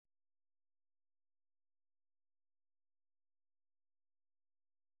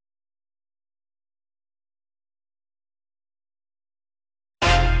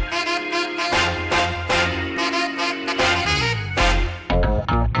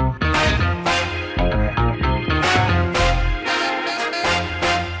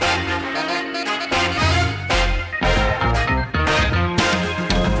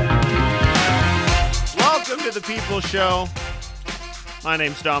People Show. My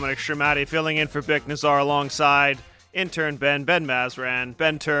name's Dominic Shermatti, filling in for Bick Nazar alongside intern Ben Mazran,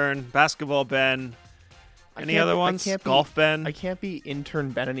 Ben Turn, basketball Ben. Any other ones? Golf Ben? I can't be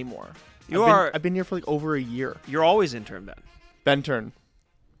intern Ben anymore. I've been here for like over a year. You're always intern Ben. Ben Turn.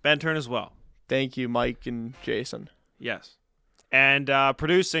 Ben Turn as well. Thank you, Mike and Jason. Yes. And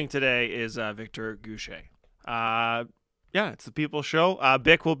producing today is Victor Goucher. It's the People Show.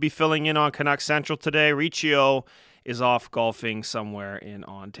 Bick will be filling in on Canucks Central today. Riccio is off golfing somewhere in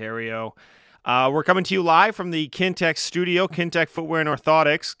Ontario. We're coming to you live from the Kintec studio. Kintec Footwear and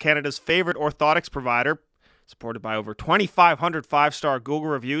Orthotics, Canada's favorite orthotics provider, supported by over 2,500 five-star Google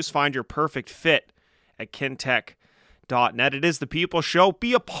reviews. Find your perfect fit at kintec.net. It is the People Show.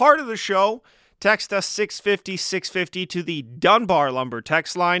 Be a part of the show. Text us 650-650 to the Dunbar Lumber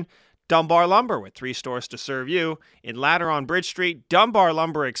text line. Dunbar Lumber, with 3 stores to serve you in Ladner on Bridge Street, Dunbar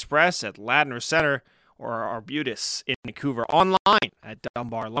Lumber Express at Ladner Center, or Arbutus in Vancouver. Online at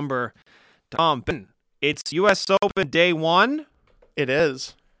dunbarlumber.com. It's U.S. Open Day 1. It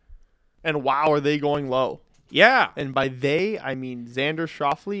is. And wow, are they going low. Yeah. And by they, I mean Xander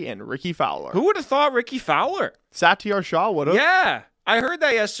Schauffele and Ricky Fowler. Who would have thought Ricky Fowler? Satyar Shah would have. Yeah. I heard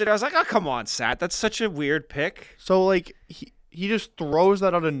that yesterday. I was like, oh, come on, Sat. That's such a weird pick. So, like, he just throws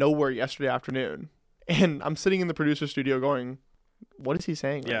that out of nowhere yesterday afternoon. And I'm sitting in the producer studio going, what is he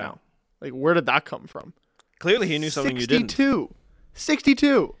saying right now? Like, where did that come from? Clearly he knew something you didn't.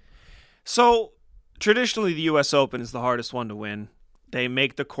 62. So, traditionally, the U.S. Open is the hardest one to win. They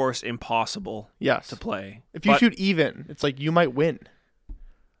make the course impossible to play. If you shoot even, it's like you might win.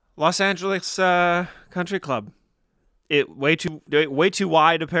 Los Angeles Country Club. Way too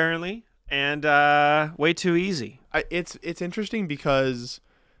wide, apparently, and way too easy. It's interesting because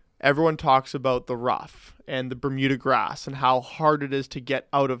everyone talks about the rough and the Bermuda grass and how hard it is to get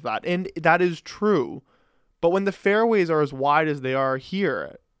out of that. And that is true. But when the fairways are as wide as they are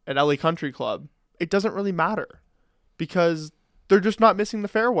here at LA Country Club, it doesn't really matter because they're just not missing the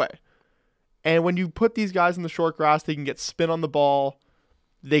fairway. And when you put these guys in the short grass, they can get spin on the ball.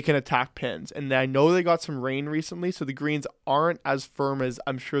 They can attack pins. And I know they got some rain recently, so the greens aren't as firm as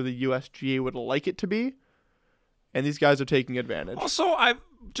I'm sure the USGA would like it to be. And these guys are taking advantage. Also, I've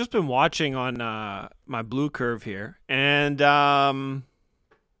just been watching on my blue curve here, and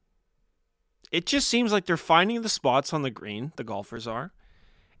it just seems like they're finding the spots on the green, the golfers are,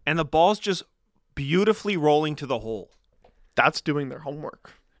 and the ball's just beautifully rolling to the hole. That's doing their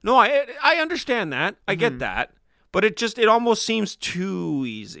homework. No, I understand that. I get that. But it almost seems too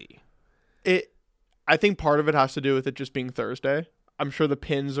easy. I think part of it has to do with it just being Thursday. I'm sure the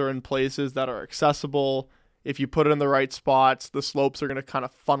pins are in places that are accessible. If you put it in the right spots, the slopes are going to kind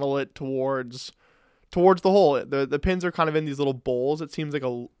of funnel it towards the hole. The pins are kind of in these little bowls. It seems like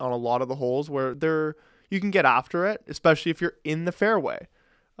on a lot of the holes where you can get after it, especially if you're in the fairway.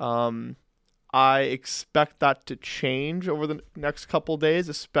 I expect that to change over the next couple of days,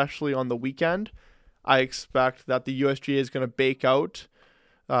 especially on the weekend. I expect that the USGA is going to bake out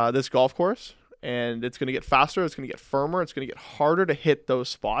this golf course, and it's going to get faster, it's going to get firmer, it's going to get harder to hit those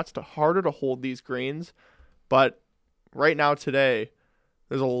spots, harder to hold these greens. But right now today,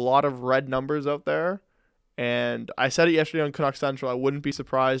 there's a lot of red numbers out there, and I said it yesterday on Canucks Central, I wouldn't be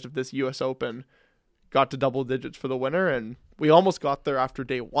surprised if this US Open got to double digits for the winner, and we almost got there after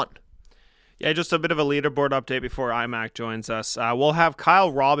day 1. Yeah, just a bit of a leaderboard update before IMAC joins us. We'll have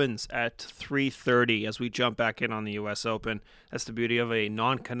Kyle Robbins at 3:30 as we jump back in on the U.S. Open. That's the beauty of a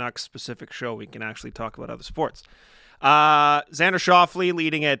non-Canucks specific show. We can actually talk about other sports. Xander Schauffele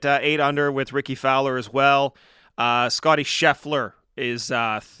leading at 8 under with Ricky Fowler as well. Scotty Scheffler is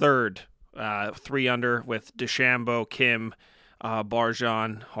third, 3 under with DeChambeau, Kim,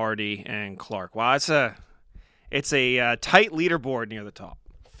 Barjon, Hardy, and Clark. Wow, it's a tight leaderboard near the top.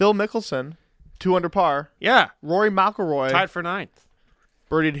 Phil Mickelson, 2 under par. Yeah. Rory McIlroy tied for 9th.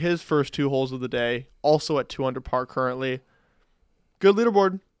 Birdied his first 2 holes of the day, also at 2 under par currently. Good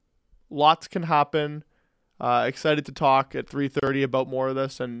leaderboard. Lots can happen. Excited to talk at 3:30 about more of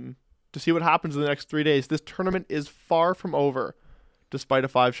this and to see what happens in the next 3 days. This tournament is far from over, despite a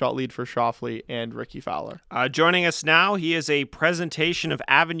 5-shot lead for Schauffele and Ricky Fowler. Joining us now, he is a presentation of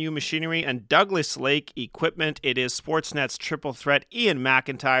Avenue Machinery and Douglas Lake Equipment. It is Sportsnet's Triple Threat. Ian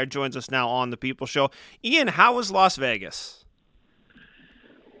McIntyre joins us now on The People Show. Ian, how was Las Vegas?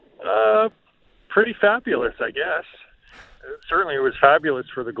 Pretty fabulous, I guess. Certainly it was fabulous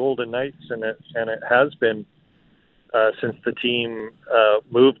for the Golden Knights, and it has been since the team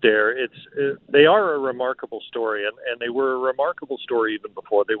moved there. They are a remarkable story, and they were a remarkable story even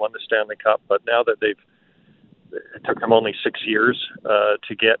before they won the Stanley Cup. But now that it took them only 6 years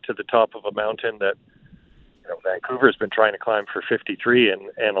to get to the top of a mountain that Vancouver's been trying to climb for 53,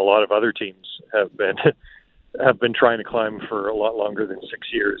 and a lot of other teams have been have been trying to climb for a lot longer than 6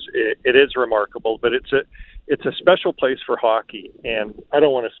 years. It is remarkable, but it's a special place for hockey, and I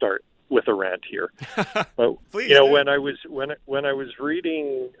don't want to start with a rant here. But Please, when I was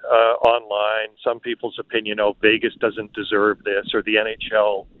reading online some people's opinion, Vegas doesn't deserve this, or the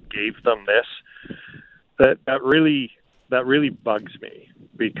NHL gave them this, that really bugs me,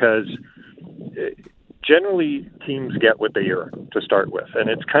 because generally teams get what they earn to start with, and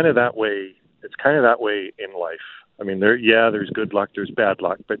it's kind of that way. It's kind of that way in life. I mean, there's good luck, there's bad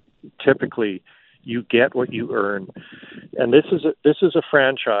luck, but typically you get what you earn. And this is a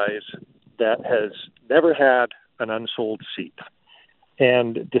franchise that has never had an unsold seat.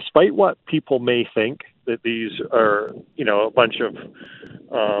 And despite what people may think, that these are, a bunch of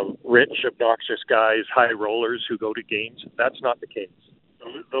rich, obnoxious guys, high rollers who go to games, that's not the case.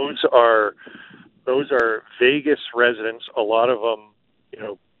 Those are Vegas residents, a lot of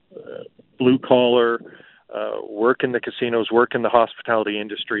them, blue collar, work in the casinos, work in the hospitality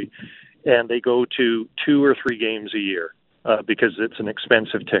industry, and they go to 2 or 3 games a year because it's an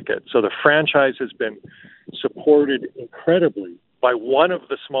expensive ticket. So the franchise has been supported incredibly by one of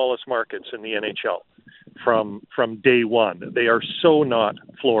the smallest markets in the NHL from day one. They are so not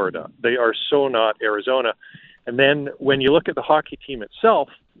Florida. They are so not Arizona. And then when you look at the hockey team itself,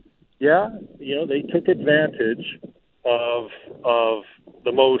 they took advantage of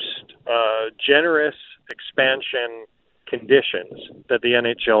the most generous expansion conditions that the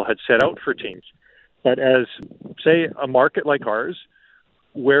NHL had set out for teams. But as, say, a market like ours,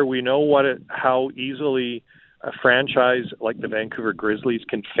 where we know how easily a franchise like the Vancouver Grizzlies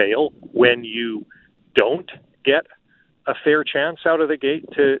can fail when you don't get a fair chance out of the gate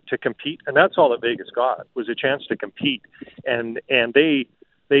to compete, and that's all that Vegas got, was a chance to compete, and they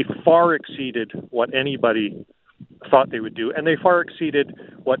far exceeded what anybody thought they would do, and they far exceeded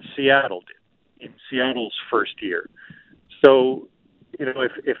what Seattle did in Seattle's first year. So,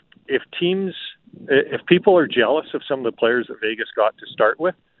 if people are jealous of some of the players that Vegas got to start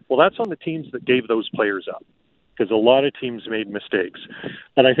with, well, that's on the teams that gave those players up, because a lot of teams made mistakes.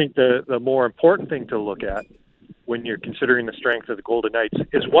 And I think the more important thing to look at when you're considering the strength of the Golden Knights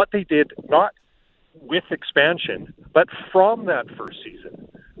is what they did, not with expansion, but from that first season.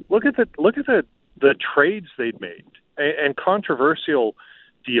 Look at the trades they'd made, and controversial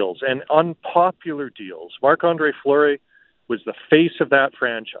deals and unpopular deals. Marc-Andre Fleury was the face of that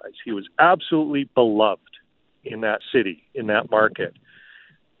franchise. He was absolutely beloved in that city, in that market.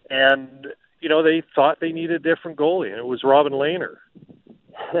 And, they thought they needed a different goalie, and it was Robin Lehner.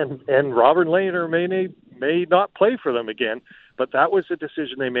 And Robin Lehner may not play for them again, but that was the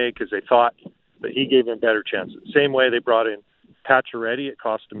decision they made because they thought that he gave them better chances. Same way they brought in Pacioretty, it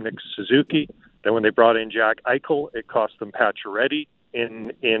cost them Nick Suzuki. Then when they brought in Jack Eichel, it cost them Pacioretty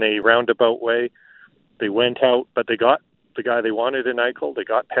in a roundabout way. They went out, but they got the guy they wanted in Eichel. They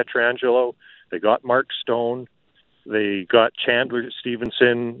got Pietrangelo. They got Mark Stone. They got Chandler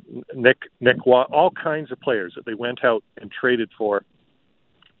Stevenson, Nick Watt, all kinds of players that they went out and traded for.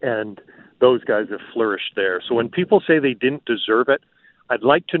 And those guys have flourished there. So when people say they didn't deserve it, I'd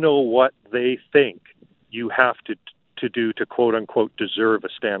like to know what they think you have to do to quote-unquote deserve a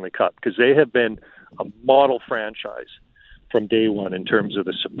Stanley Cup, because they have been a model franchise from day one in terms of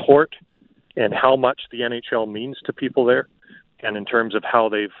the support and how much the NHL means to people there, and in terms of how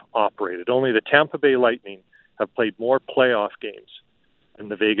they've operated. Only the Tampa Bay Lightning have played more playoff games than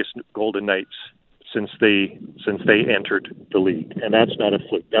the Vegas Golden Knights since they entered the league, and that's not a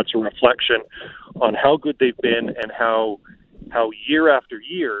fluke. That's a reflection on how good they've been and how year after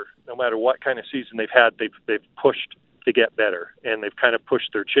year, no matter what kind of season they've had, they've pushed to get better, and they've kind of pushed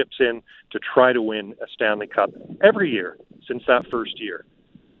their chips in to try to win a Stanley Cup every year since that first year.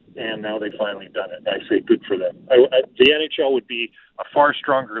 And now they've finally done it. I say good for them. The NHL would be a far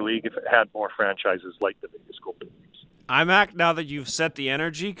stronger league if it had more franchises like the Vegas Golden Knights. Mac, now that you've set the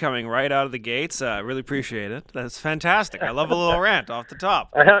energy coming right out of the gates, I really appreciate it. That's fantastic. I love a little rant off the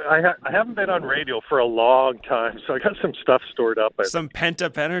top. I haven't been on radio for a long time, so I got some stuff stored up. Some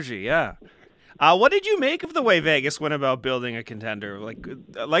pent-up energy, yeah. What did you make of the way Vegas went about building a contender?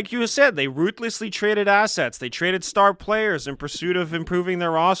 Like you said, they ruthlessly traded assets. They traded star players in pursuit of improving their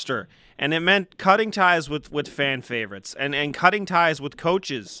roster. And it meant cutting ties with fan favorites and cutting ties with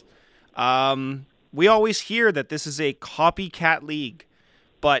coaches. We always hear that this is a copycat league,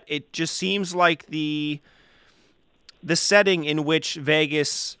 but it just seems like the setting in which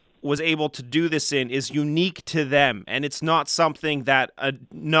Vegas was able to do this in is unique to them, and it's not something that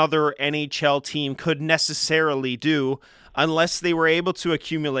another NHL team could necessarily do unless they were able to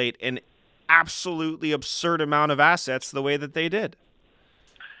accumulate an absolutely absurd amount of assets the way that they did.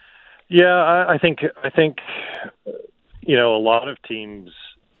 Yeah, I think a lot of teams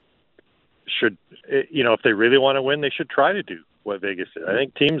should, if they really want to win, they should try to do what Vegas did. I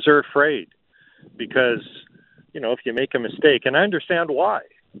think teams are afraid because, if you make a mistake, and I understand why.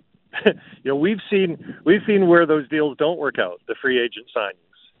 We've seen where those deals don't work out, the free agent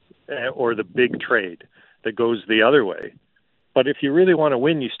signings or the big trade that goes the other way. But if you really want to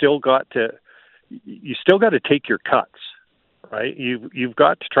win, you still got to take your cuts, right? You've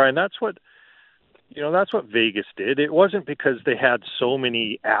got to try, and that's what Vegas did. It wasn't because they had so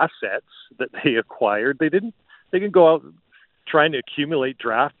many assets that they acquired. They didn't go out trying to accumulate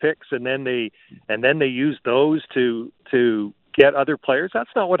draft picks and then they use those to get other players. That's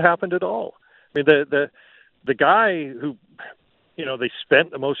not what happened at all. I mean, the guy who they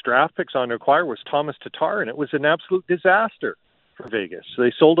spent the most draft picks on to acquire was Thomas Tatar, and it was an absolute disaster for Vegas. So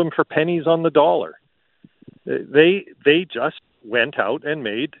they sold him for pennies on the dollar. They just went out and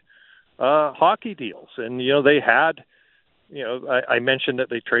made hockey deals, and they had, I mentioned that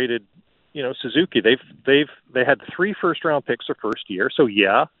they traded, Suzuki. They had 3 first-round picks their first year, so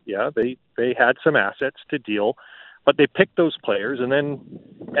they had some assets to deal, but they picked those players and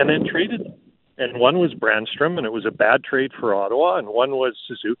then traded them. And one was Brandstrom, and it was a bad trade for Ottawa, and one was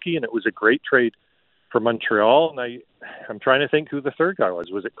Suzuki, and it was a great trade for Montreal. And I'm trying to think who the third guy was.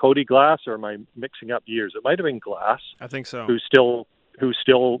 Was it Cody Glass, or am I mixing up years? It might have been Glass. I think so. Who's still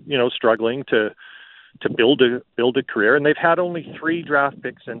struggling to build a career, and they've had only 3 draft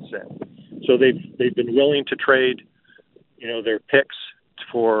picks since then. So they've been willing to trade, their picks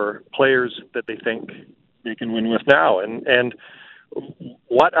for players that they think they can win with now. And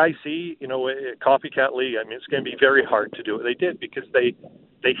what I see, Copycat League, I mean, it's going to be very hard to do what they did because they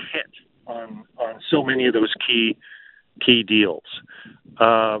hit on so many of those key deals.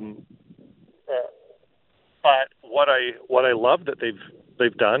 But what I love that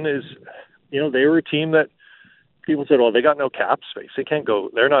they've done is, they were a team that people said, well, they got no cap space. They can't go.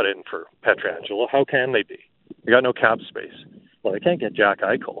 They're not in for Pietrangelo. How can they be? They got no cap space. Well, they can't get Jack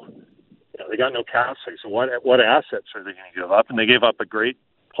Eichel. They got no cap space. So what assets are they going to give up? And they gave up a great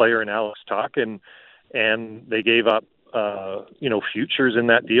player in Alex Tuck, and they gave up futures in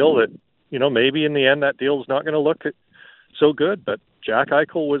that deal that maybe in the end that deal is not going to look so good. But Jack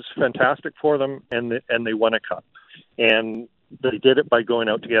Eichel was fantastic for them, and they won a cup. And they did it by going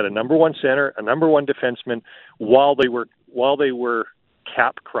out to get a number 1 center, a number 1 defenseman, while they were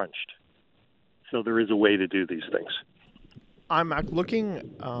cap crunched. So there is a way to do these things. I'm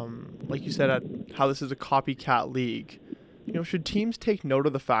looking, like you said, at how this is a copycat league. Should teams take note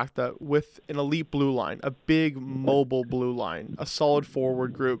of the fact that with an elite blue line, a big mobile blue line, a solid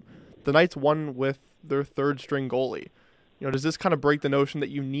forward group, the Knights won with their 3rd string goalie? Does this kind of break the notion that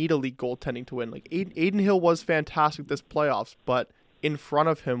you need elite goaltending to win? Like Aiden Hill was fantastic this playoffs, but in front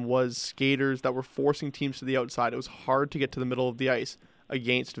of him was skaters that were forcing teams to the outside. It was hard to get to the middle of the ice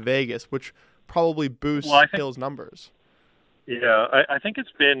against Vegas, which probably boosts Hill's numbers. Yeah, I think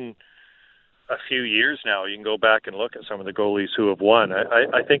it's been a few years now. You can go back and look at some of the goalies who have won.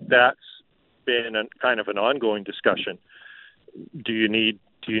 I think that's been kind of an ongoing discussion. Do you need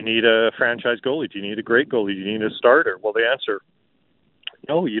a franchise goalie? Do you need a great goalie? Do you need a starter? Well, the answer,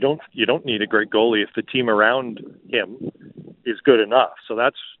 no, you don't. You don't need a great goalie if the team around him is good enough. So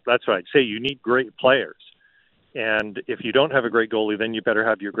that's what I'd say. You need great players. And if you don't have a great goalie, then you better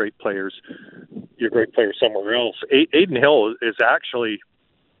have your great players somewhere else. Aiden Hill is actually,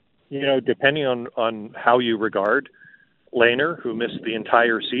 depending on how you regard Lehner, who missed the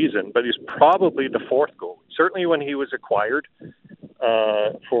entire season, but he's probably the 4th goalie. Certainly when he was acquired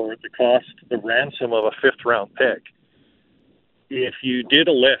for the ransom of a 5th-round pick, if you did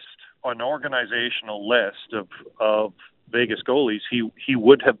an organizational list of Vegas goalies, he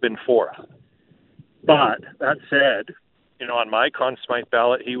would have been 4th. But that said, on my Conn Smythe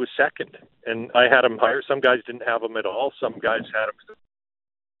ballot, he was 2nd. And I had him higher. Some guys didn't have him at all. Some guys had him.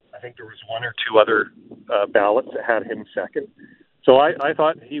 I think there was 1 or 2 other ballots that had him 2nd. So I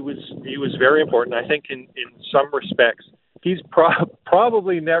thought he was very important. I think in some respects, he's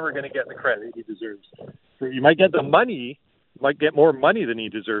probably never going to get the credit he deserves. You might get the money, might get more money than he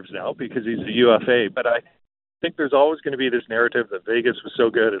deserves now because he's a UFA. But I think there's always going to be this narrative that Vegas was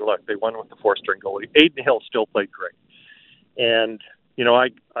so good, and look, they won with the 4th-string goalie. Aiden Hill still played great. And,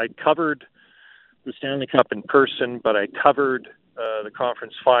 I covered the Stanley Cup in person, but I covered the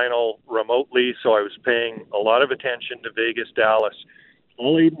conference final remotely, so I was paying a lot of attention to Vegas, Dallas.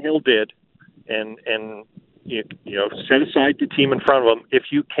 All Aiden Hill did, and set aside the team in front of him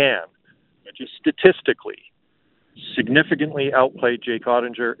if you can, but just statistically, significantly outplayed Jake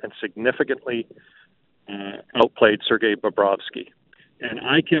Ottinger and significantly outplayed Sergei Bobrovsky. And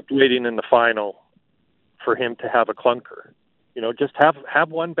I kept waiting in the final for him to have a clunker. Just have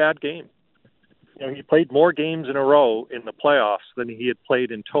one bad game. He played more games in a row in the playoffs than he had played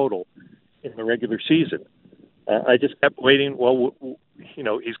in total in the regular season. I just kept waiting. Well,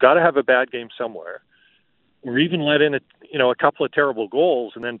 he's got to have a bad game somewhere, or even let in a couple of terrible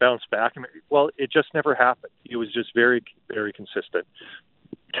goals and then bounce back. Well, it just never happened. He was just very, very consistent.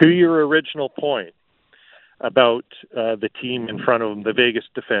 To your original point about the team in front of him, the Vegas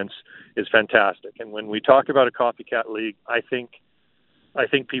defense is fantastic. And when we talk about a copycat league, I think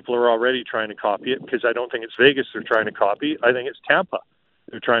people are already trying to copy it, because I don't think it's Vegas they're trying to copy. I think it's Tampa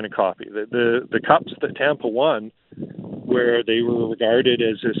they're trying to copy. The cups that Tampa won, where they were regarded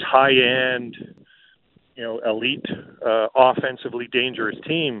as this high-end, elite, offensively dangerous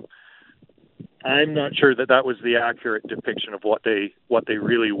team, I'm not sure that was the accurate depiction of what they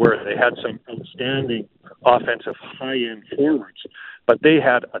really were. They had some outstanding offensive high-end forwards, but they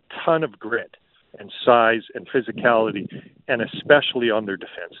had a ton of grit and size and physicality, and especially on their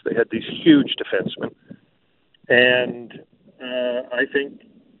defense. They had these huge defensemen. And I think,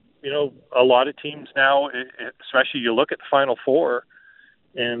 a lot of teams now, especially you look at the Final Four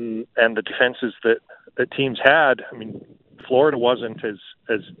and the defenses that teams had. I mean, Florida wasn't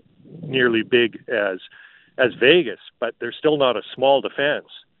as nearly big as Vegas, but they're still not a small defense.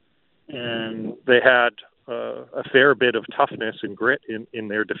 And they had a fair bit of toughness and grit in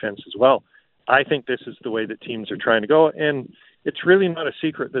their defense as well. I think this is the way that teams are trying to go, and it's really not a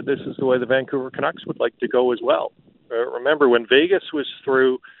secret that this is the way the Vancouver Canucks would like to go as well. Remember when Vegas was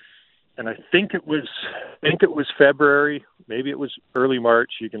through, and I think it was February, maybe it was early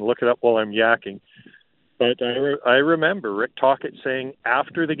March. You can look it up while I'm yakking. But I remember Rick Tocchet saying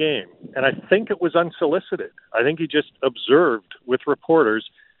after the game, and I think it was unsolicited. I think he just observed with reporters,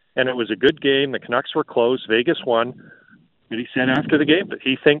 and it was a good game. The Canucks were close. Vegas won. But he said after the game that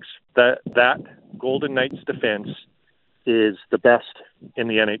he thinks that Golden Knights defense is the best in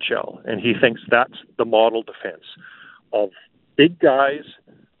the NHL. And he thinks that's the model defense of big guys,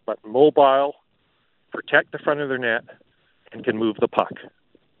 but mobile, protect the front of their net, and can move the puck.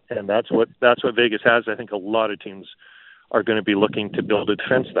 And that's what Vegas has. I think a lot of teams are going to be looking to build a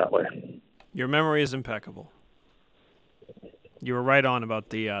defense that way. Your memory is impeccable. You were right on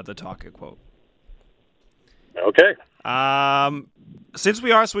about the Tocchet quote. Okay. Since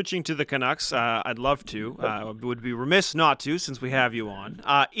we are switching to the Canucks, I'd love to. Would be remiss not to, since we have you on.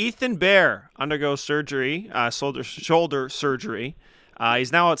 Ethan Bear undergoes surgery, shoulder surgery.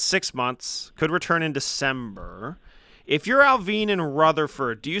 He's now at 6 months. Could return in December. If you're Alvin and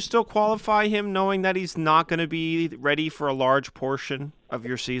Rutherford, do you still qualify him, knowing that he's not going to be ready for a large portion of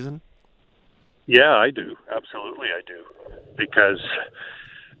your season? Yeah, I do. Absolutely, I do. Because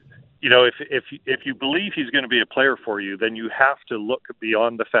if you believe he's going to be a player for you, then you have to look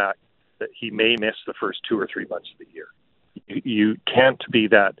beyond the fact that he may miss the first 2 or 3 months of the year. You can't be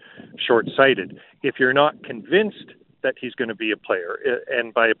that short-sighted. If you're not convinced that he's going to be a player,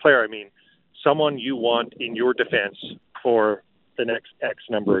 and by a player I mean someone you want in your defense for the next X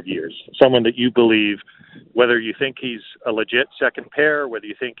number of years, someone that you believe, whether you think he's a legit second pair, whether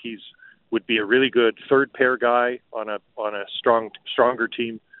you think would be a really good third pair guy on a stronger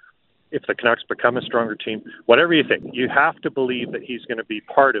team, if the Canucks become a stronger team, whatever you think, you have to believe that he's going to be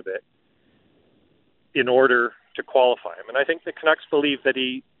part of it in order to qualify him. And I think the Canucks believe that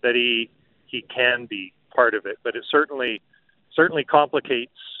he can be part of it, but it certainly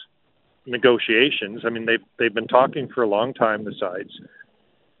complicates negotiations. I mean, they've been talking for a long time. Besides,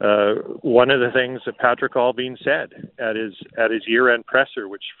 one of the things that Patrick Allvin said at his year-end presser,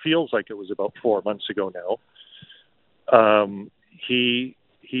 which feels like it was about 4 months ago now,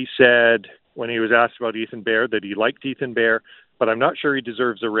 he said when he was asked about Ethan Bear that he liked Ethan Bear, but I'm not sure he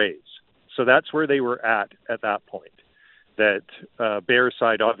deserves a raise. So that's where they were at that point. That Bear's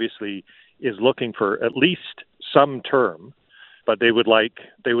side obviously is looking for at least some term, but they would like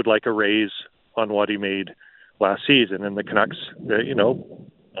a raise on what he made last season. And the Canucks,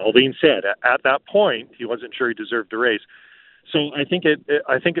 Allvin said at that point he wasn't sure he deserved a raise. So I think it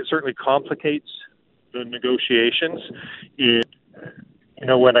certainly complicates the negotiations.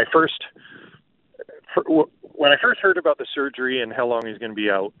 When I first heard about the surgery and how long he's going to be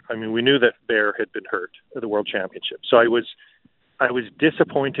out, I mean, we knew that Bear had been hurt at the World Championship. So I was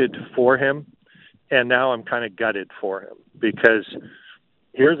disappointed for him, and now I'm kind of gutted for him, because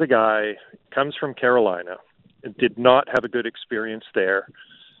here's a guy, comes from Carolina, did not have a good experience there,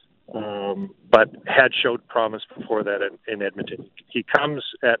 but had showed promise before that in Edmonton. He comes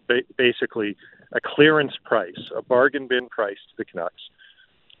at basically a clearance price, a bargain bin price to the Canucks,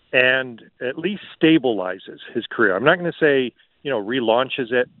 and at least stabilizes his career. I'm not going to say,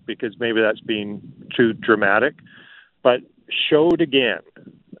 relaunches it, because maybe that's being too dramatic, but showed again,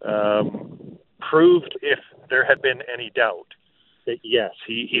 proved, if there had been any doubt, that yes,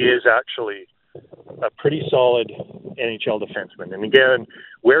 he is actually a pretty solid NHL defenseman. And again,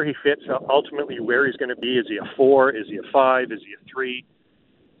 where he fits, ultimately where he's going to be, is he a 4, is he a 5, is he a 3?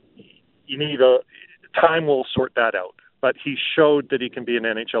 Time will sort that out. But he showed that he can be an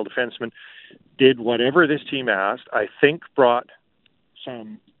NHL defenseman, did whatever this team asked, I think brought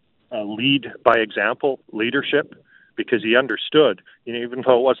some lead by example leadership, because he understood, even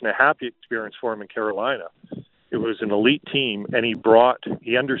though it wasn't a happy experience for him in Carolina, it was an elite team, and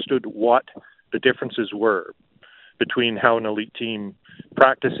he understood what the differences were between how an elite team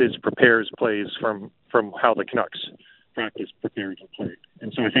practices, prepares, plays from how the Canucks practice, prepared, and played.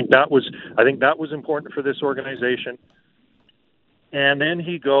 And so I think that was important for this organization. And then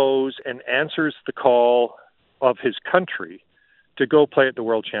he goes and answers the call of his country to go play at the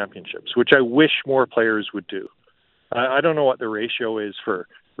World Championships, which I wish more players would do. I don't know what the ratio is for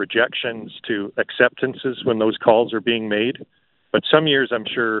rejections to acceptances when those calls are being made, but some years I'm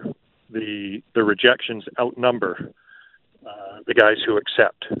sure the rejections outnumber the guys who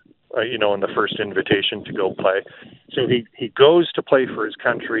accept, in the first invitation to go play. So he goes to play for his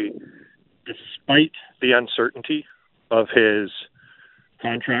country despite the uncertainty of his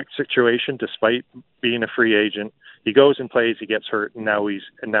contract situation, despite being a free agent. He goes and plays, he gets hurt, and now he's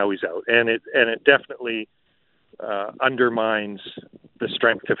out. And it definitely undermines the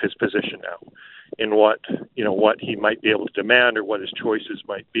strength of his position now in what he might be able to demand, or what his choices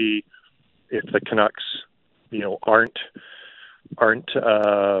might be if the Canucks aren't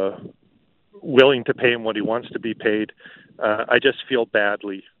willing to pay him what he wants to be paid. I just feel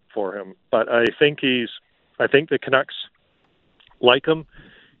badly for him, but I think the Canucks like him,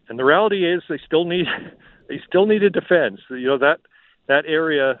 and the reality is they still need a defense. That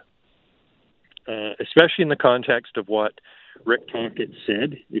area, especially in the context of what Rick Tocchet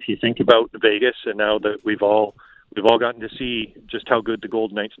said. If you think about Vegas, and now that we've all gotten to see just how good the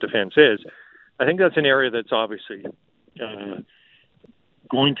Golden Knights defense is, I think that's an area that's obviously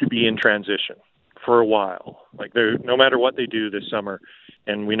going to be in transition for a while. Like, no matter what they do this summer,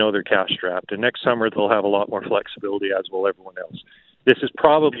 and we know they're cash strapped, and next summer they'll have a lot more flexibility, as will everyone else. This is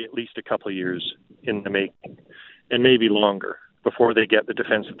probably at least a couple of years in the making, and maybe longer, before they get the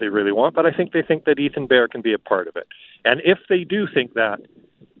defense that they really want. But I think they think that Ethan Bear can be a part of it. And if they do think that,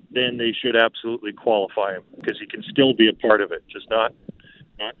 then they should absolutely qualify him, because he can still be a part of it, just not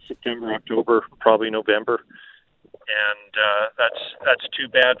September, October, probably November. And that's too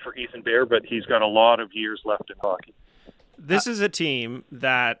bad for Ethan Bear, but he's got a lot of years left in hockey. This is a team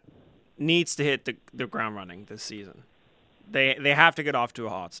that needs to hit the ground running this season. They have to get off to a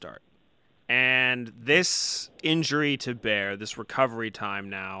hot start. And this injury to Bear, this recovery time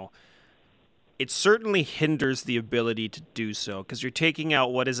now, it certainly hinders the ability to do so, because you're taking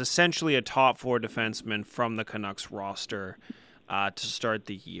out what is essentially a top 4 defenseman from the Canucks roster to start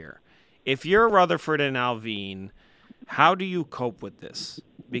the year. If you're Rutherford and Alvin, how do you cope with this?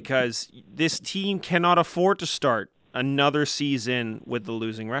 Because this team cannot afford to start another season with the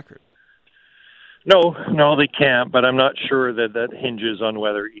losing record. No, they can't. But I'm not sure that hinges on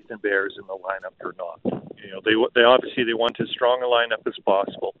whether Ethan Bear is in the lineup or not. They obviously want as strong a lineup as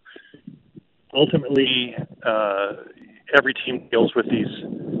possible. Ultimately, every team deals with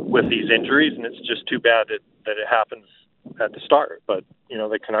these injuries, and it's just too bad that it happens at the start. But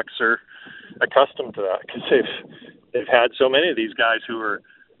the Canucks are accustomed to that, because they've had so many of these guys who are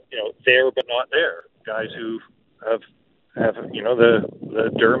there but not there. Guys who have the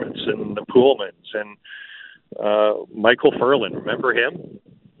Dermots and the Poolmans and Michael Furlan. Remember him?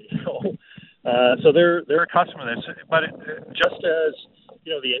 So they're accustomed to this. But just as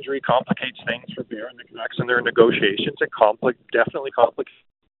the injury complicates things for Bear and the Canucks and their negotiations, it definitely complicates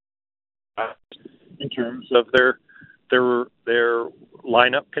in terms of their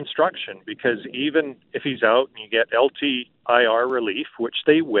lineup construction, because even if he's out and you get LTIR relief, which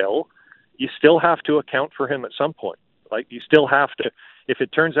they will, you still have to account for him at some point. Like, you still have to, if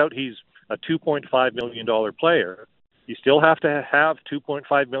it turns out he's a $2.5 million player, you still have to have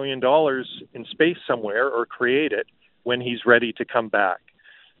 $2.5 million in space somewhere, or create it when he's ready to come back.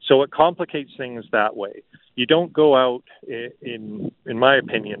 So it complicates things that way. You don't go out, in my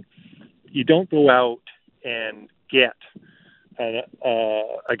opinion, you don't go out and get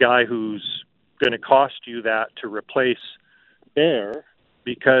a guy who's going to cost you that to replace Bear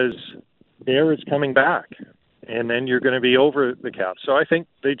because Bear is coming back, and then you're going to be over the cap. So I think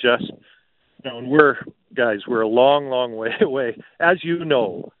they just, and we're a long, long way away, as you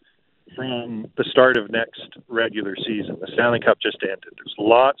know, from the start of next regular season. The Stanley Cup just ended. There's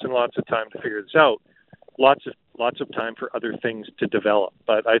lots and lots of time to figure this out. Lots of time for other things to develop.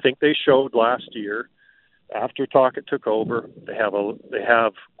 But I think they showed last year, after Tocchet took over, they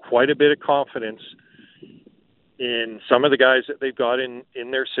have quite a bit of confidence in some of the guys that they've got in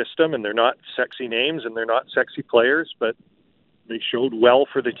their system, and they're not sexy names and they're not sexy players, but they showed well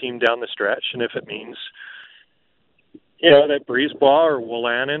for the team down the stretch. And if it means, that Brisebois or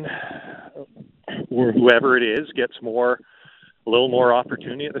Wolanin or whoever it is gets a little more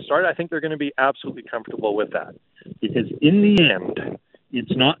opportunity at the start, I think they're going to be absolutely comfortable with that. Because in the end,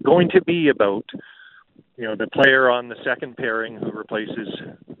 it's not going to be about, the player on the second pairing who replaces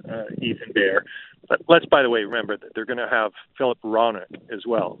Ethan Bear. But let's, by the way, remember that they're going to have Philip Hronek as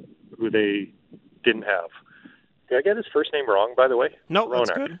well, who they didn't have. Did I get his first name wrong, by the way? No,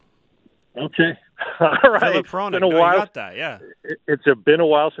 that's good. Okay. All right. Philip Hronek. It's been a while. You got that, yeah. It's been a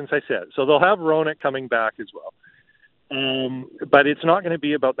while since I said it. So they'll have Hronek coming back as well. But it's not going to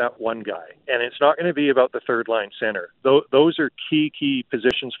be about that one guy, and it's not going to be about the third line center. Those are key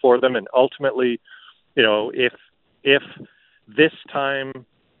positions for them, and ultimately, if this time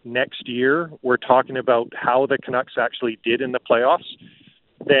next year we're talking about how the Canucks actually did in the playoffs,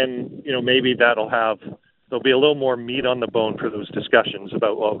 then maybe there'll be a little more meat on the bone for those discussions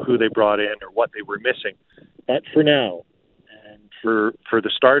about who they brought in or what they were missing. But for now, and for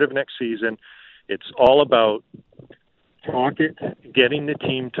the start of next season, it's all about Tocchet getting the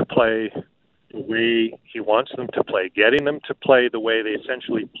team to play the way he wants them to play, getting them to play the way they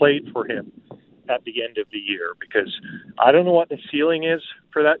essentially played for him at the end of the year. Because I don't know what the ceiling is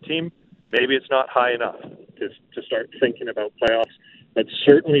for that team. Maybe it's not high enough to start thinking about playoffs, but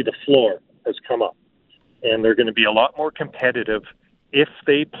certainly the floor has come up. And they're going to be a lot more competitive if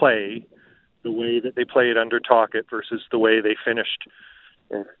they play the way that they played under Tocchet versus the way they finished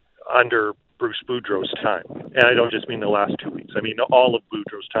under Bruce Boudreau's time. And I don't just mean the last 2 weeks. I mean all of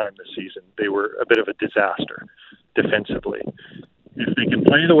Boudreau's time this season. They were a bit of a disaster defensively. If they can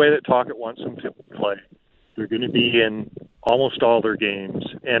play the way that Tocchet wants them to play, they're going to be in almost all their games.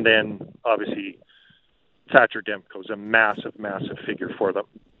 And then, obviously, Thatcher Demko's a massive, massive figure for them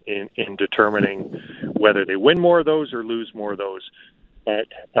in determining whether they win more of those or lose more of those. But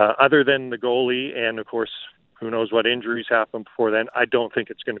other than the goalie, and, of course, who knows what injuries happen before then, I don't think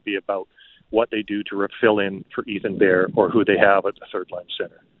it's going to be about what they do to fill in for Ethan Bear or who they have at the third line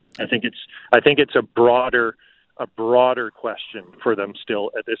center. I think it's a broader question for them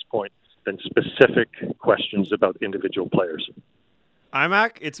still at this point than specific questions about individual players.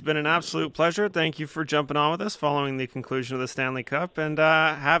 IMAC, it's been an absolute pleasure. Thank you for jumping on with us following the conclusion of the Stanley Cup, and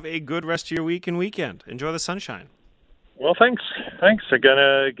have a good rest of your week and weekend. Enjoy the sunshine. Well, thanks. I'm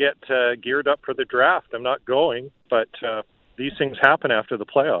gonna get geared up for the draft. I'm not going, but these things happen after the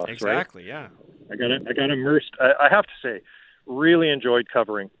playoffs, exactly, right? Yeah. I got immersed. I have to say, really enjoyed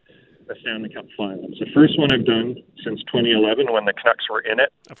covering the Stanley Cup final. It's the first one I've done since 2011 when the Canucks were in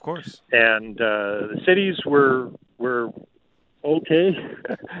it. Of course. And the cities were okay.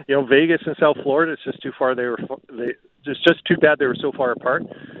 Vegas and South Florida, it's just too far. It's just too bad they were so far apart.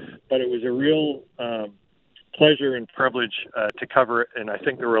 But it was a real pleasure and privilege to cover it, and I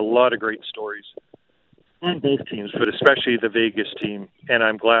think there were a lot of great stories on both teams, but especially the Vegas team. And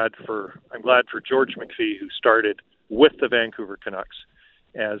I'm glad for George McPhee, who started with the Vancouver Canucks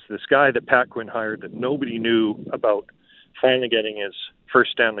as this guy that Pat Quinn hired that nobody knew about, finally getting his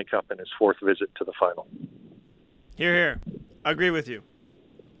first Stanley Cup and his fourth visit to the final. Hear, hear. I agree with you.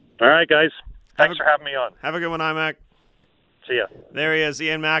 All right, guys. Thanks for having me on. Have a good one, IMAC. See ya. There he is,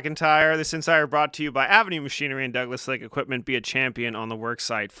 Ian McIntyre. This Insider brought to you by Avenue Machinery and Douglas Lake Equipment. Be a champion on the work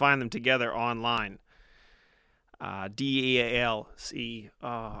site. Find them together online. DEALC.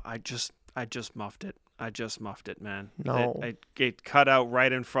 I just muffed it. Man. No. It cut out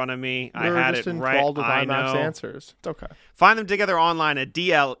right in front of me. You're I had just it right. enthralled with I IMAX know. answers. It's okay. Find them together online at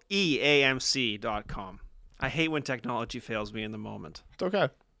DLEAMC.com. I hate when technology fails me in the moment. It's okay.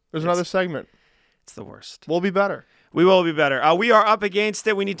 There's another segment. It's the worst. We'll be better. We will be better. We are up against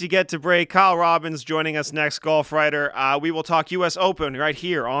it. We need to get to break. Kyle Robbins joining us next, golf writer. We will talk U.S. Open right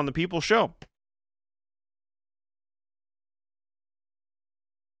here on The People Show.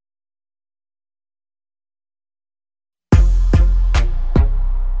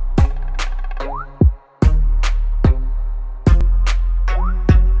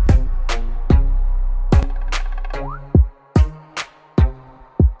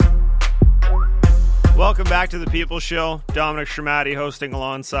 Welcome back to the People Show. Dominic Shermatti hosting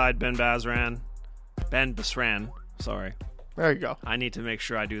alongside Ben Basran. Sorry. There you go. I need to make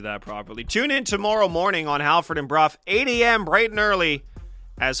sure I do that properly. Tune in tomorrow morning on Halford and Bruff, 8 a.m. bright and early,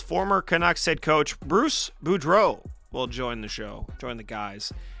 as former Canucks head coach Bruce Boudreau will join the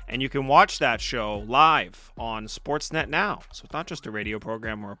guys. And you can watch that show live on Sportsnet now. So it's not just a radio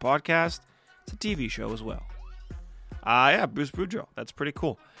program or a podcast. It's a TV show as well. Bruce Boudreau. That's pretty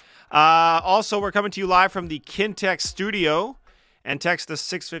cool. Also, we're coming to you live from the Kintex studio. And text us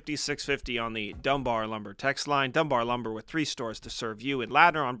 650-650 on the Dunbar Lumber text line. Dunbar Lumber with 3 stores to serve you in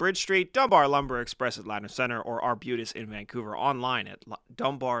Ladner on Bridge Street, Dunbar Lumber Express at Ladner Center, or Arbutus in Vancouver online at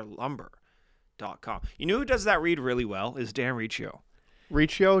dunbarlumber.com. You know who does that read really well is Dan Riccio.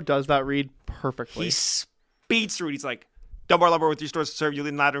 Riccio does that read perfectly. He speeds through it. He's like, Dunbar Lumber with 3 stores to serve you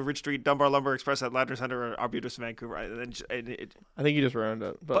in Ladner, Ridge Street, Dunbar Lumber Express at Ladner Center, or Arbutus in Vancouver. I think he just ruined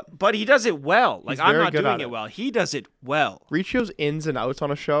it. But he does it well. Like, I'm not doing it well. He does it well. Riccio's ins and outs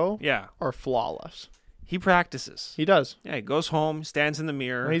on a show are flawless. He practices. He does. Yeah, he goes home, stands in the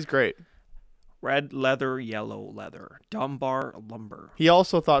mirror. And he's great. Red leather, yellow leather. Dunbar Lumber. He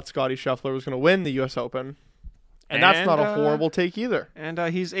also thought Scottie Scheffler was going to win the U.S. Open. And that's not a horrible take either. And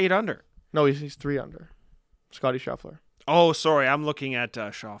he's 8 under. No, he's 3 under. Scottie Scheffler. Oh, sorry. I'm looking at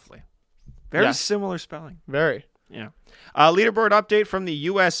Schauffele. Very similar spelling. Very. Yeah. Leaderboard update from the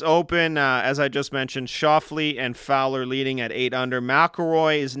U.S. Open. As I just mentioned, Schauffele and Fowler leading at 8 under.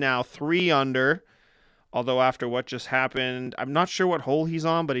 McIlroy is now 3 under. Although after what just happened, I'm not sure what hole he's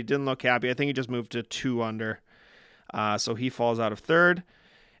on, but he didn't look happy. I think he just moved to 2 under. So he falls out of 3rd.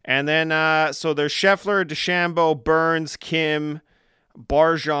 And then, so there's Scheffler, DeChambeau, Burns, Kim,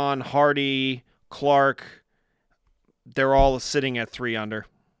 Barjon, Hardy, Clark. They're all sitting at 3 under.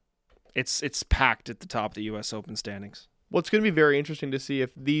 It's packed at the top of the U.S. Open standings. Well, it's going to be very interesting to see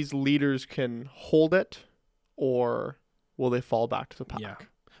if these leaders can hold it or will they fall back to the pack. Yeah.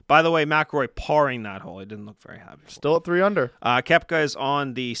 By the way, McIlroy parring that hole. He didn't look very happy. Still at 3 under. Koepka is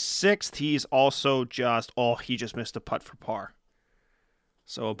on the 6th. He's also he just missed a putt for par.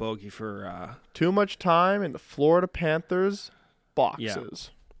 So a bogey for... Too much time in the Florida Panthers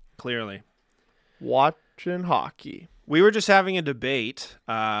boxes. Yeah, clearly. Watching hockey. We were just having a debate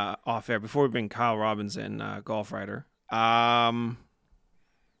off air before we bring Kyle Robbins in, golf writer.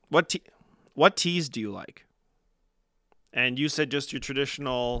 What tees do you like? And you said just your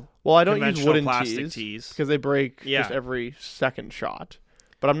traditional. Well, I don't use wooden plastic tees because they break just every second shot.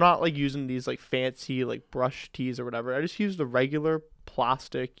 But I'm not like using these like fancy like brush tees or whatever. I just use the regular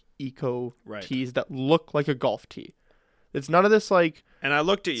plastic eco tees that look like a golf tee. It's none of this like. And I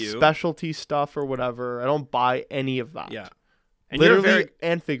looked at you. Specialty stuff or whatever. I don't buy any of that. Yeah. And literally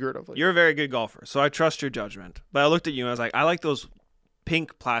and figuratively. You're a very good golfer, so I trust your judgment. But I looked at you and I was like, I like those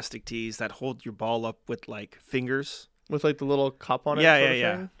pink plastic tees that hold your ball up with like fingers. With like the little cup on it.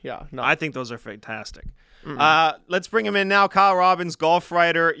 Yeah. No. I think those are fantastic. Let's bring him in now. Kyle Robbins, golf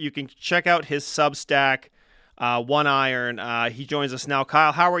writer. You can check out his Substack, One Iron. He joins us now.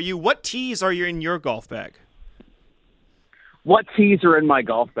 Kyle, how are you? What tees are you in your golf bag? What tees are in my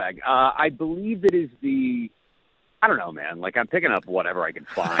golf bag? I believe it is I don't know, man. Like, I'm picking up whatever I can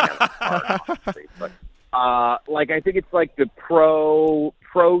find. Honestly. But, I think it's like the Pro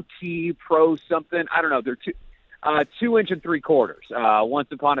Tee, Pro something. I don't know. They're 2 inch and 3/4. Once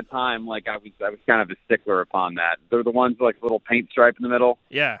upon a time, like I was kind of a stickler upon that. They're the ones with like little paint stripe in the middle.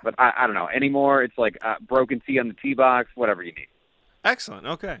 Yeah. But I don't know anymore. It's like broken tee on the tee box, whatever you need. Excellent.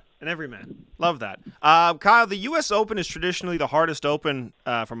 Okay. An everyman. Love that. Kyle, the U.S. Open is traditionally the hardest open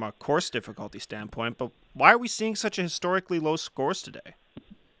from a course difficulty standpoint, but why are we seeing such a historically low scores today?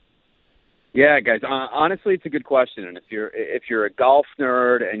 Yeah, guys. Honestly, it's a good question, and if you're a golf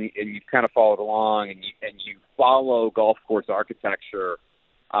nerd and you've kind of followed along and you follow golf course architecture,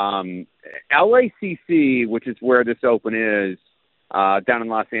 LACC, which is where this Open is, down in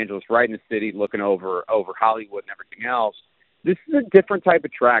Los Angeles, right in the city, looking over Hollywood and everything else. This is a different type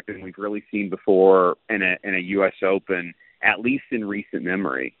of track than we've really seen before in a U.S. Open, at least in recent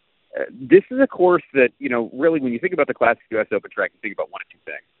memory. This is a course that, really when you think about the classic U.S. Open track, you think about one of two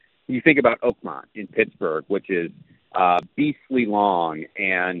things. You think about Oakmont in Pittsburgh, which is beastly long,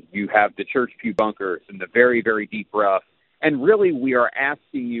 and you have the church pew bunkers and the very, very deep rough. And really we are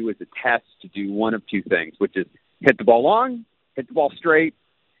asking you as a test to do one of two things, which is hit the ball long, hit the ball straight,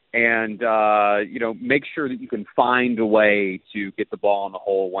 and, make sure that you can find a way to get the ball in the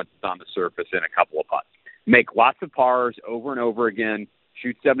hole once it's on the surface in a couple of putts. Make lots of pars over and over again,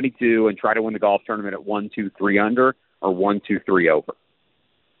 shoot 72, and try to win the golf tournament at 1, 2, 3 under or 1, 2, 3 over.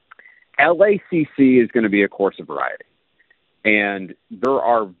 LACC is going to be a course of variety. And there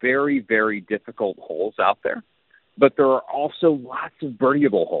are very, very difficult holes out there, but there are also lots of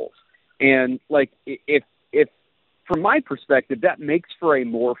birdieable holes. And like, if from my perspective, that makes for a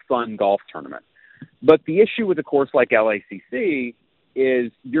more fun golf tournament. But the issue with a course like LACC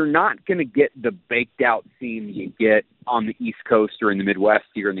is you're not going to get the baked out scene you get on the East Coast or in the Midwest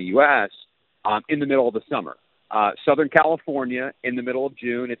here in the U.S. In the middle of the summer. Southern California, in the middle of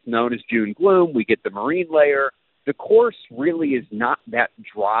June, it's known as June gloom. We get the marine layer. The course really is not that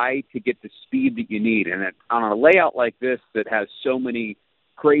dry to get the speed that you need. And on a layout like this that has so many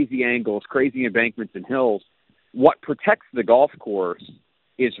crazy angles, crazy embankments and hills, what protects the golf course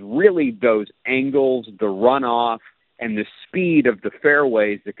is really those angles, the runoff, and the speed of the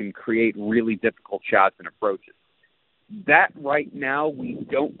fairways that can create really difficult shots and approaches. That right now we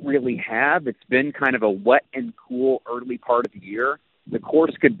don't really have. It's been kind of a wet and cool early part of the year. The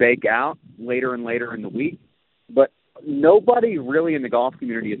course could bake out later and later in the week, but nobody really in the golf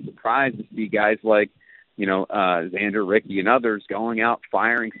community is surprised to see guys like, Xander, Ricky, and others going out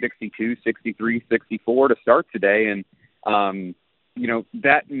firing 62, 63, 64 to start today. And,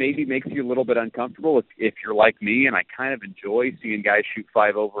 that maybe makes you a little bit uncomfortable if you're like me, and I kind of enjoy seeing guys shoot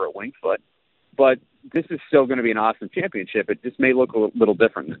 5 over a wing foot. But this is still going to be an awesome championship. It just may look a little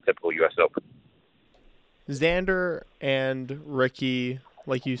different than the typical U.S. Open. Xander and Ricky,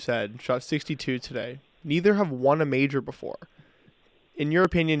 like you said, shot 62 today. Neither have won a major before. In your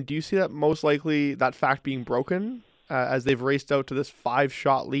opinion, do you see that most likely that fact being broken as they've raced out to this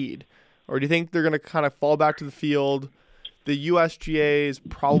 5-shot lead? Or do you think they're going to kind of fall back to the field? The USGA is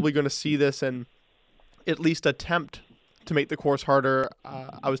probably going to see this and at least attempt to make the course harder.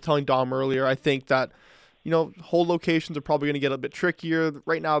 I was telling Dom earlier, I think that, hole locations are probably going to get a bit trickier.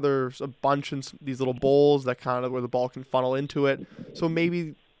 Right now there's a bunch in these little bowls that kind of where the ball can funnel into it. So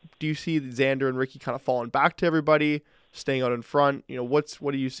maybe do you see Xander and Ricky kind of falling back to everybody, staying out in front?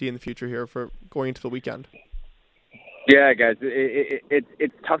 What do you see in the future here for going into the weekend? Yeah, guys,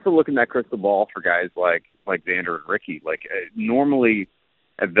 it's tough to look in that crystal ball for guys like Xander and Ricky. Normally,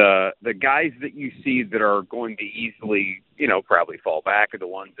 the guys that you see that are going to easily, probably fall back are the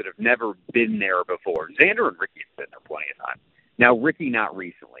ones that have never been there before. Xander and Ricky have been there plenty of times. Now, Ricky, not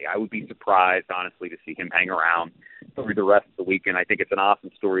recently. I would be surprised, honestly, to see him hang around through the rest of the weekend. I think it's an awesome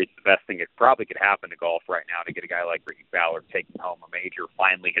story. It's the best thing that probably could happen to golf right now, to get a guy like Ricky Fowler taking home a major,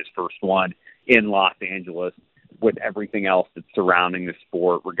 finally his first one in Los Angeles, with everything else that's surrounding the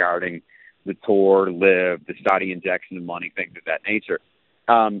sport regarding the tour, LIV, the Saudi injection of money, things of that nature.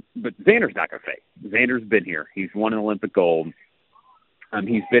 But Xander's not going to fake. Xander's been here. He's won an Olympic gold.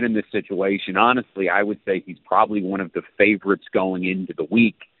 He's been in this situation. Honestly, I would say he's probably one of the favorites going into the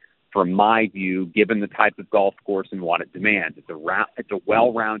week, from my view, given the type of golf course and what it demands. It's a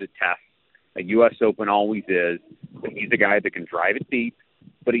well-rounded test. A U.S. Open always is. But he's a guy that can drive it deep,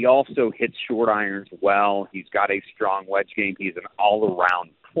 but he also hits short irons well. He's got a strong wedge game. He's an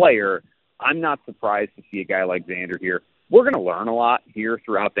all-around player. I'm not surprised to see a guy like Xander here. We're going to learn a lot here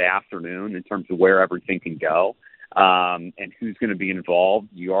throughout the afternoon in terms of where everything can go and who's going to be involved.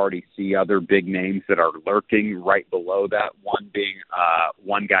 You already see other big names that are lurking right below that, one being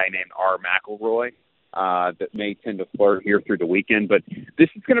one guy named R. McIlroy that may tend to flirt here through the weekend. But this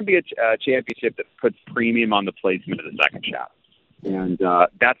is going to be a championship that puts premium on the placement of the second shot. And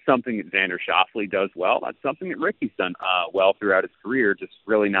that's something that Xander Schauffele does well. That's something that Ricky's done well throughout his career, just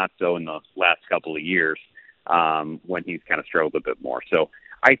really not so in the last couple of years when he's kind of struggled a bit more. So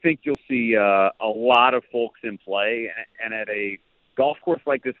I think you'll see a lot of folks in play. And at a golf course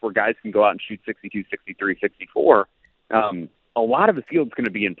like this where guys can go out and shoot 62, 63, 64, a lot of the field's going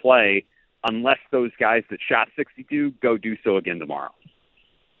to be in play unless those guys that shot 62 go do so again tomorrow.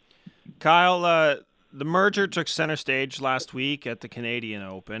 Kyle, the merger took center stage last week at the Canadian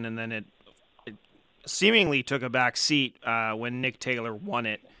Open, and then it seemingly took a back seat when Nick Taylor won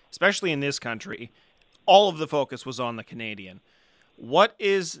it, especially in this country. All of the focus was on the Canadian.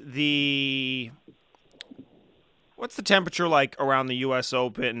 What's the temperature like around the U.S.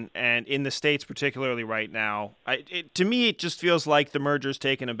 Open and in the States particularly right now? To me, it just feels like the merger's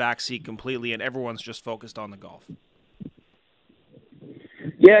taken a back seat completely, and everyone's just focused on the golf.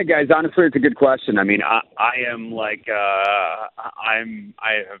 Yeah, guys, honestly, it's a good question. I mean, I am like, I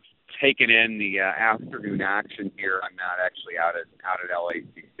have taken in the afternoon action here. I'm not actually out at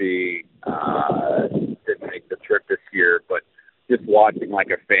LACC. Didn't make the trip this year, but just watching like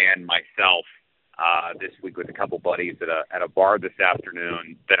a fan myself this week with a couple buddies at a bar this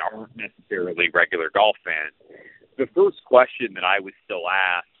afternoon that aren't necessarily regular golf fans. The first question that I was still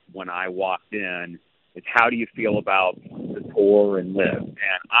asked when I walked in is, how do you feel about the Tour and Live.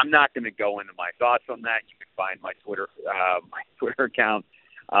 And I'm not going to go into my thoughts on that. You can find my Twitter account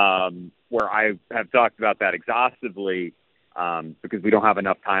where I have talked about that exhaustively because we don't have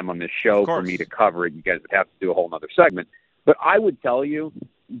enough time on this show for me to cover it. You guys would have to do a whole other segment. But I would tell you,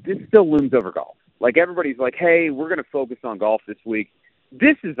 this still looms over golf. Like, everybody's like, hey, we're going to focus on golf this week.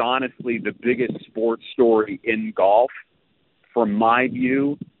 This is honestly the biggest sports story in golf, from my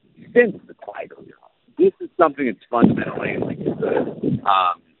view, since the Tiger era. This is something that's fundamentally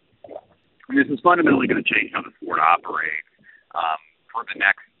this is fundamentally going to change how the sport operates for the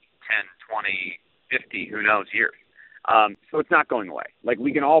next 10, 20, 50, who knows, years. So it's not going away. Like,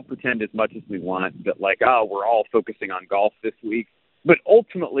 we can all pretend as much as we want that, like, oh, we're all focusing on golf this week. But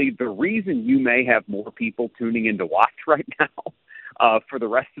ultimately, the reason you may have more people tuning in to watch right now for the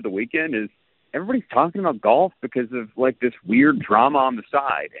rest of the weekend is everybody's talking about golf because of, like, this weird drama on the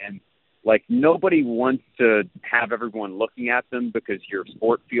side. And, like, nobody wants to have everyone looking at them because your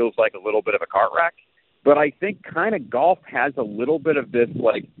sport feels like a little bit of a cart wreck. But I think kind of golf has a little bit of this,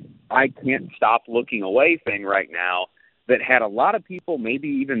 like, I can't stop looking away thing right now that had a lot of people, maybe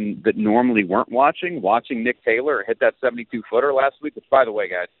even that normally weren't watching Nick Taylor hit that 72-footer last week, which, by the way,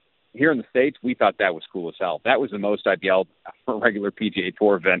 guys, here in the States, we thought that was cool as hell. That was the most I've yelled for a regular PGA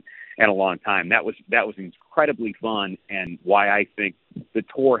Tour event in a long time. That was incredibly fun, and why I think the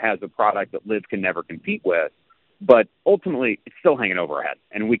Tour has a product that Live can never compete with. But ultimately, it's still hanging over our head.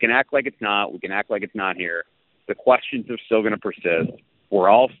 And we can act like it's not. We can act like it's not here. The questions are still going to persist. We're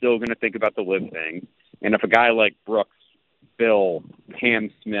all still going to think about the Live thing. And if a guy like Brooks, Bill, Cam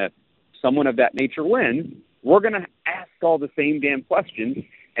Smith, someone of that nature wins, we're going to ask all the same damn questions,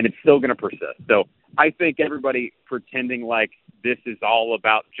 and it's still going to persist. So I think everybody pretending like this is all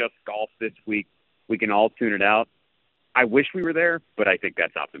about just golf this week, we can all tune it out. I wish we were there, but I think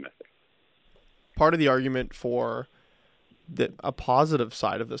that's optimistic. Part of the argument for a positive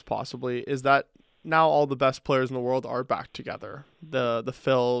side of this possibly is that now all the best players in the world are back together. The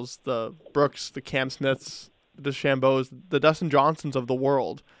Phils, the Brooks, the Cam Smiths, the DeChambeaus, the Dustin Johnsons of the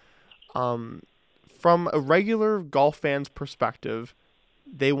world. From a regular golf fan's perspective,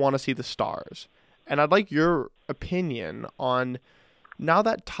 they want to see the stars. And I'd like your opinion on, now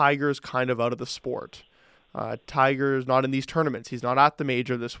that Tiger's kind of out of the sport, Tiger's not in these tournaments, he's not at the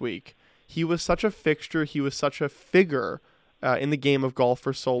major this week. He was such a fixture, he was such a figure in the game of golf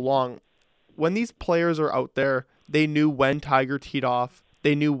for so long. When these players are out there, they knew when Tiger teed off,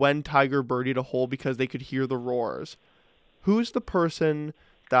 they knew when Tiger birdied a hole because they could hear the roars. Who's the person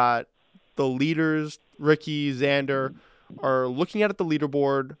that the leaders, Ricky, Xander, are looking at the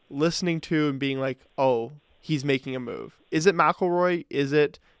leaderboard, listening to, and being like, oh, he's making a move? Is it McIlroy? Is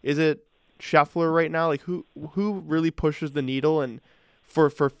it Scheffler right now? Like, who really pushes the needle, and for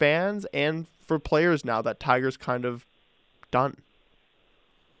fans and for players now that Tiger's kind of done?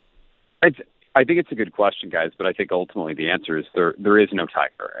 I think it's a good question, guys, but I think ultimately the answer is there is no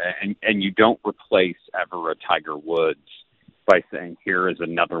Tiger, and you don't replace ever a Tiger Woods by saying here is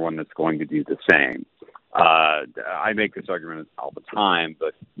another one that's going to do the same. I make this argument all the time,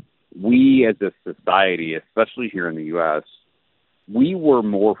 but we as a society, especially here in the U.S., we were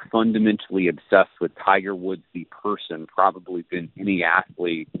more fundamentally obsessed with Tiger Woods, the person, probably than any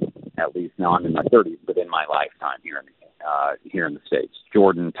athlete, at least not in my 30s, but in my lifetime here in the States.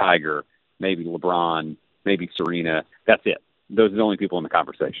 Jordan, Tiger, maybe LeBron, maybe Serena. That's it. Those are the only people in the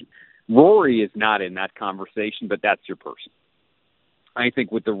conversation. Rory is not in that conversation, but that's your person. I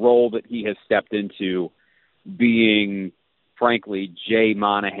think with the role that he has stepped into, being, frankly, Jay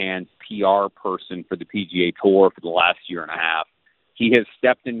Monahan's PR person for the PGA Tour for the last year and a half, he has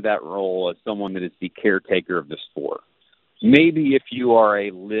stepped into that role as someone that is the caretaker of the sport. Maybe if you are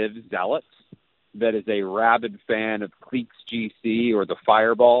a Live zealot that is a rabid fan of Cleeks GC or the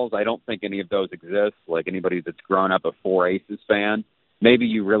Fireballs, I don't think any of those exist, like anybody that's grown up a Four Aces fan. Maybe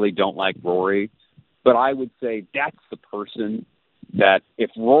you really don't like Rory. But I would say that's the person that if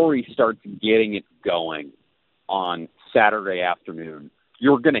Rory starts getting it going on Saturday afternoon,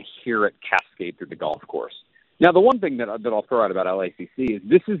 you're going to hear it cascade through the golf course. Now, the one thing that I'll throw out about LACC is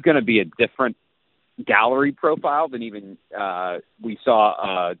this is going to be a different gallery profile than even we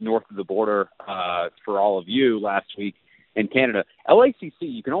saw north of the border for all of you last week in Canada. LACC,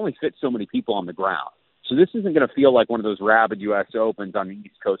 you can only fit so many people on the ground. So this isn't going to feel like one of those rabid U.S. Opens on the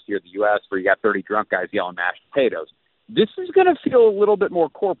East Coast here in the U.S. where you got 30 drunk guys yelling mashed potatoes. This is going to feel a little bit more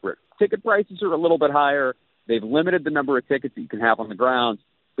corporate. Ticket prices are a little bit higher. They've limited the number of tickets that you can have on the grounds,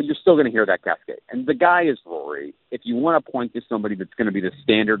 but you're still going to hear that cascade. And the guy is Rory. If you want to point to somebody that's going to be the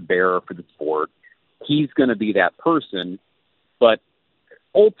standard bearer for the sport, he's going to be that person. But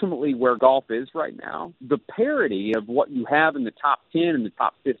ultimately where golf is right now, the parity of what you have in the top 10 and the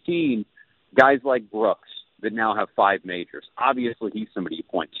top 15, guys like Brooks that now have 5 majors. Obviously, he's somebody you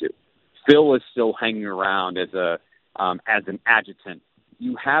point to. Phil is still hanging around as an adjutant.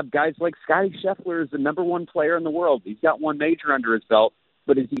 You have guys like Scotty Scheffler is the number 1 player in the world. He's got 1 major under his belt,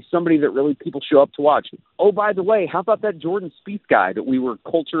 but is he somebody that really people show up to watch? Oh, by the way, how about that Jordan Spieth guy that we were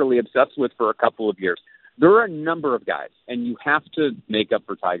culturally obsessed with for a couple of years? There are a number of guys, and you have to make up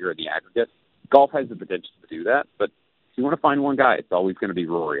for Tiger in the aggregate. Golf has the potential to do that, but if you want to find one guy, it's always going to be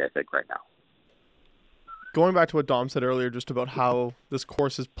Rory, I think, right now. Going back to what Dom said earlier, just about how this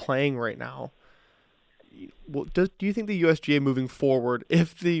course is playing right now, do you think the USGA moving forward,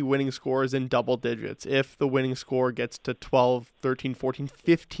 if the winning score is in double digits, if the winning score gets to 12, 13, 14,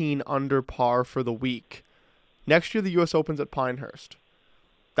 15 under par for the week, next year the US Open's at Pinehurst.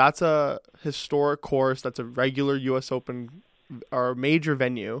 That's a historic course. That's a regular US Open or major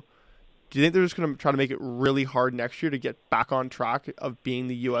venue. Do you think they're just going to try to make it really hard next year to get back on track of being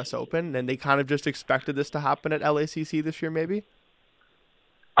the US Open? And they kind of just expected this to happen at LACC this year, maybe?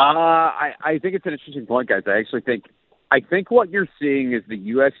 I think it's an interesting point, guys. I think what you're seeing is the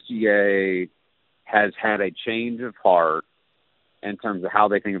USGA has had a change of heart in terms of how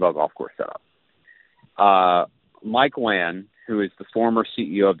they think about golf course setup. Mike Wan, who is the former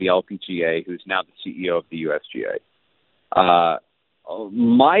CEO of the LPGA, who's now the CEO of the USGA,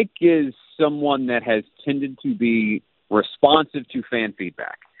 Mike is someone that has tended to be responsive to fan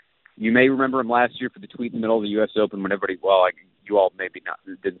feedback. You may remember him last year for the tweet in the middle of the U.S. Open when everybody, you all maybe not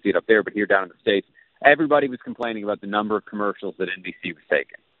didn't see it up there, but here down in the States, everybody was complaining about the number of commercials that NBC was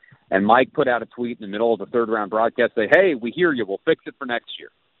taking. And Mike put out a tweet in the middle of the third-round broadcast saying, hey, we hear you, we'll fix it for next year.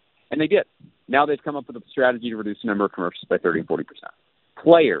 And they did. Now they've come up with a strategy to reduce the number of commercials by 30 and 40%.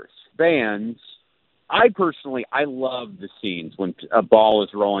 Players, fans, I love the scenes when a ball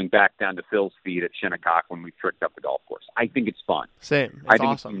is rolling back down to Phil's feet at Shinnecock when we've tricked up the golf course. I think it's fun. Same. I think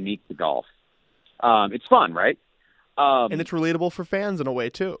awesome. It's unique to golf. It's fun, right? And it's relatable for fans in a way,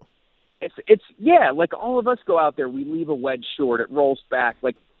 too. It's like all of us go out there, we leave a wedge short, it rolls back.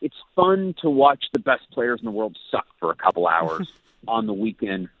 Like, it's fun to watch the best players in the world suck for a couple hours on the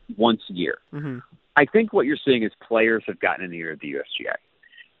weekend once a year. Mm-hmm. I think what you're seeing is players have gotten in the ear of the USGA.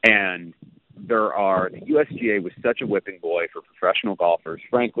 And the USGA was such a whipping boy for professional golfers,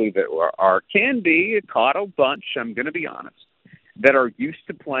 frankly, that can be a coddled bunch, I'm going to be honest, that are used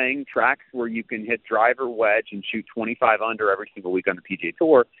to playing tracks where you can hit driver wedge and shoot 25 under every single week on the PGA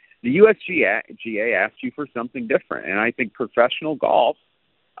Tour. The USGA asked you for something different. And I think professional golf,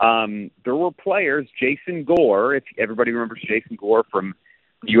 there were players, Jason Gore, if everybody remembers Jason Gore from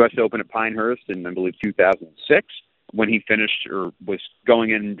the U.S. Open at Pinehurst in, I believe, 2006, when he finished or was going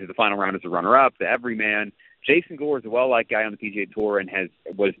into the final round as a runner-up, the everyman. Jason Gore is a well-liked guy on the PGA Tour and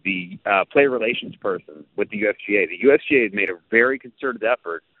was the player relations person with the USGA. The USGA has made a very concerted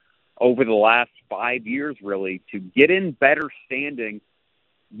effort over the last 5 years, really, to get in better standing,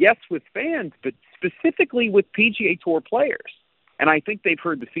 yes, with fans, but specifically with PGA Tour players. And I think they've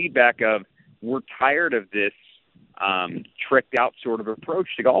heard the feedback of, we're tired of this tricked-out sort of approach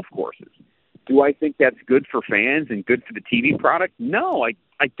to golf courses. Do I think that's good for fans and good for the TV product? No,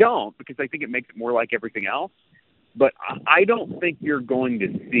 I don't, because I think it makes it more like everything else. But I don't think you're going to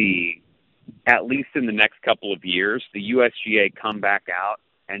see, at least in the next couple of years, the USGA come back out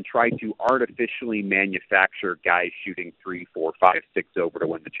and try to artificially manufacture guys shooting 3, 4, 5, 6 over to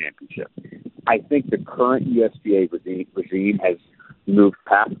win the championship. I think the current USGA regime has moved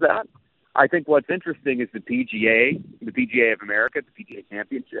past that. I think what's interesting is the PGA of America, the PGA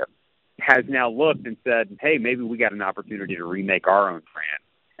Championship, has now looked and said, hey, maybe we got an opportunity to remake our own brand,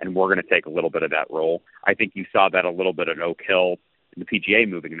 and we're going to take a little bit of that role. I think you saw that a little bit at Oak Hill, and the PGA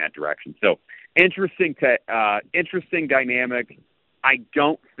moving in that direction. So interesting dynamic. I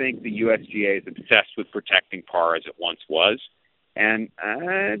don't think the USGA is obsessed with protecting par as it once was, and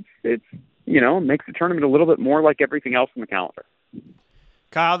it's makes the tournament a little bit more like everything else in the calendar.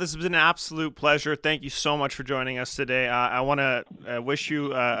 Kyle, this has been an absolute pleasure. Thank you so much for joining us today. I want to wish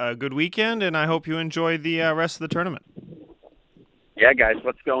you a good weekend, and I hope you enjoy the rest of the tournament. Yeah, guys,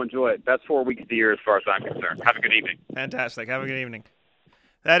 let's go enjoy it. Best 4 weeks of the year as far as I'm concerned. Have a good evening. Fantastic. Have a good evening.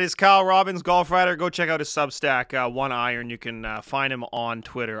 That is Kyle Robbins, Golf Writer. Go check out his Substack, One Iron. You can find him on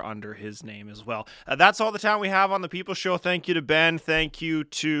Twitter under his name as well. That's all the time we have on The People Show. Thank you to Ben. Thank you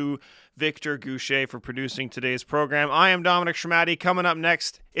to Victor Goucher for producing today's program. I am Dominic Schmatti. Coming up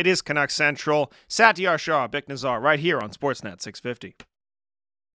next, it is Canucks Central. Satyar Shah, Bick Nazar, right here on Sportsnet 650.